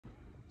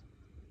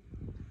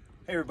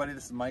Hey everybody,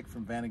 this is Mike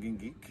from Vanagon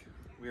Geek.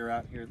 We are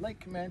out here at Lake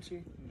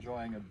Comanche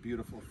enjoying a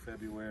beautiful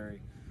February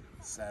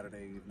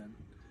Saturday evening,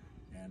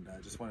 and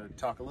I just wanted to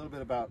talk a little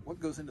bit about what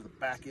goes into the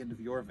back end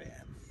of your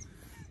van.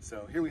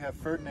 So here we have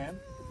Ferdinand.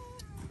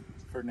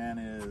 Ferdinand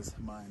is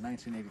my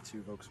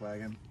 1982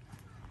 Volkswagen. It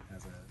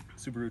has a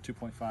Subaru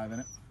 2.5 in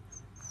it.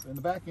 So in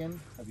the back end,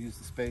 I've used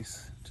the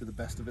space to the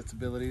best of its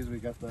abilities. We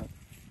got the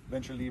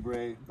Venture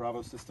Libre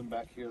Bravo system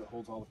back here that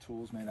holds all the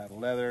tools made out of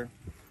leather,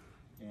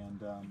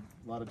 and a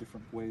lot of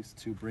different ways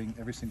to bring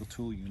every single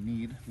tool you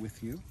need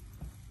with you.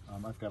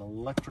 I've got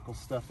electrical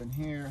stuff in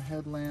here,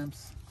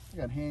 headlamps, I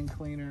got hand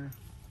cleaner,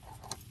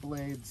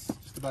 blades,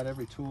 just about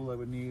every tool I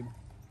would need.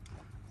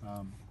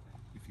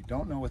 If you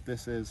don't know what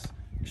this is,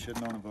 you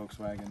shouldn't own a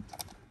Volkswagen.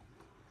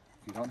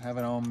 If you don't have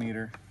an ohm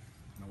meter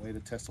and a way to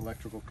test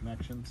electrical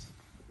connections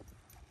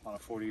on a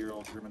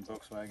 40-year-old German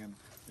Volkswagen,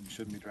 then you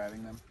shouldn't be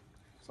driving them.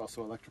 There's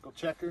also electrical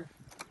checker.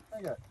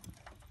 I got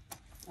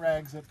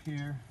rags up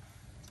here.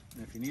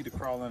 And if you need to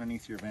crawl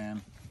underneath your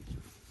van,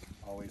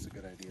 always a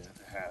good idea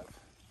to have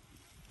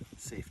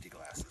safety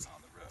glasses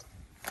on the road.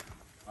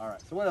 All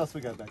right, so what else we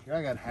got back here?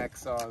 I got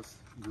hacksaws,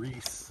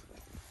 grease,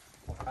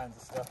 all kinds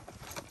of stuff.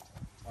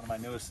 One of my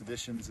newest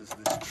additions is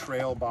this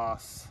Trail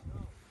Boss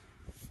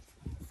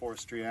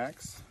forestry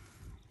axe.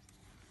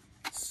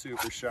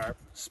 Super sharp,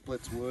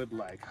 splits wood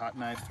like hot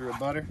knife through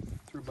butter.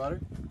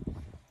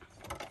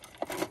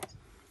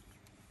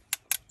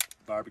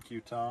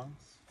 Barbecue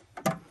tongs.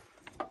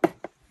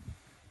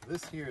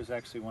 This here is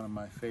actually one of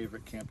my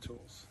favorite camp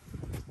tools.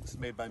 This is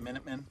made by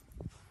Minutemen.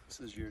 This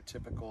is your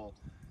typical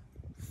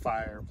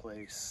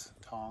fireplace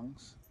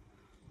tongs.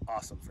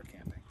 Awesome for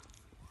camping.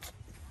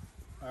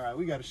 All right,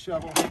 we got a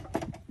shovel,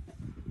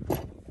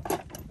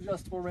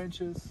 adjustable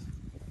wrenches,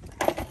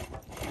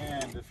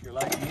 and if you're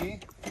like me,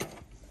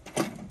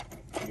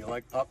 you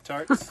like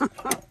Pop-Tarts,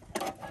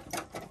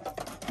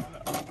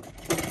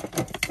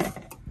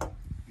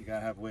 you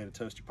gotta have a way to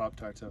toast your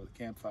Pop-Tarts over the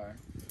campfire.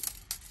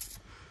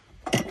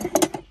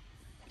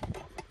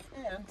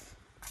 And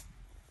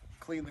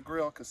clean the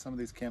grill, because some of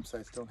these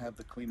campsites don't have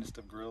the cleanest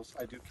of grills.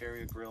 I do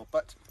carry a grill,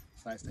 but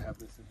it's nice to have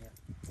this in here.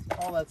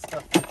 All that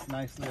stuff fits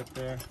nicely up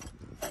there.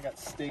 I got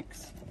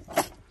stakes,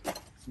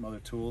 some other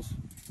tools,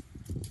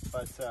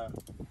 but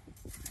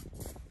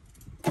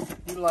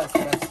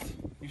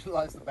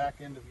utilize the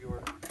back end of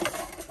your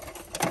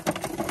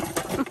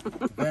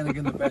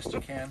Vanagon the best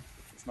you can.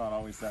 It's not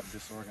always that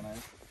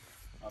disorganized.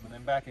 And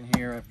then back in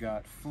here, I've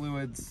got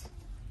fluids,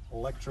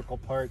 electrical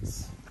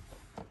parts,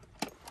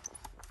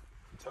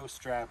 toe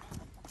strap,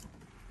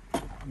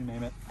 you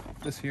name it.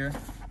 This here,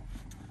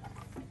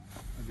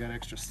 I've got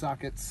extra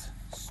sockets,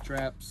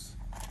 straps,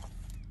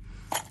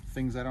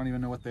 things I don't even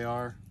know what they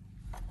are.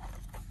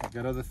 I've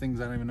got other things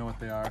I don't even know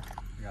what they are.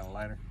 I got a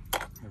lighter,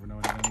 never know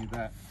when you're gonna need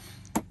that.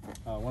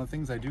 One of the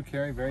things I do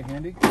carry, very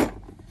handy,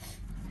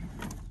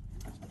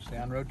 especially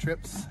on road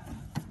trips.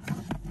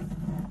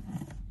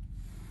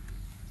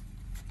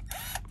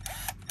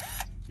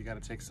 You gotta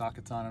take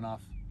sockets on and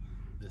off.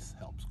 This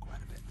helps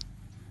quite a bit.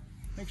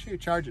 Make sure you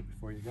charge it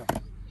before you go.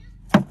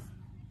 All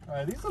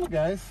right, these little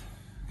guys,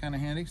 kind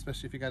of handy,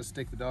 especially if you got to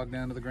stake the dog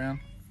down to the ground.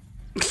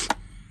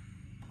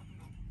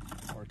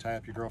 Or tie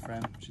up your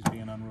girlfriend if she's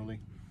being unruly.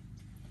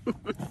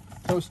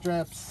 Toe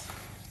straps.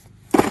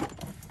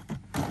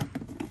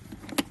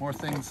 More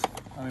things,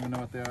 I don't even know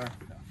what they are.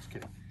 No, just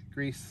kidding.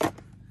 Grease.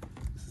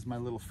 This is my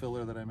little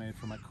filler that I made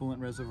for my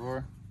coolant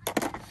reservoir.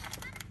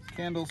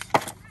 Candles.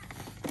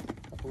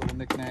 A couple little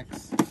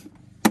knickknacks.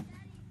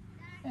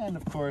 And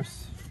of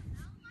course,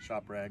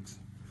 shop rags.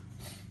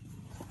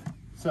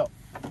 So,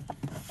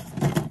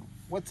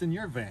 what's in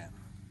your van?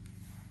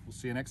 We'll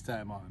see you next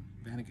time on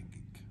Vanagon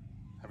Geek.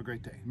 Have a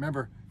great day.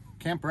 Remember,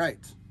 camp right,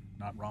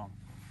 not wrong.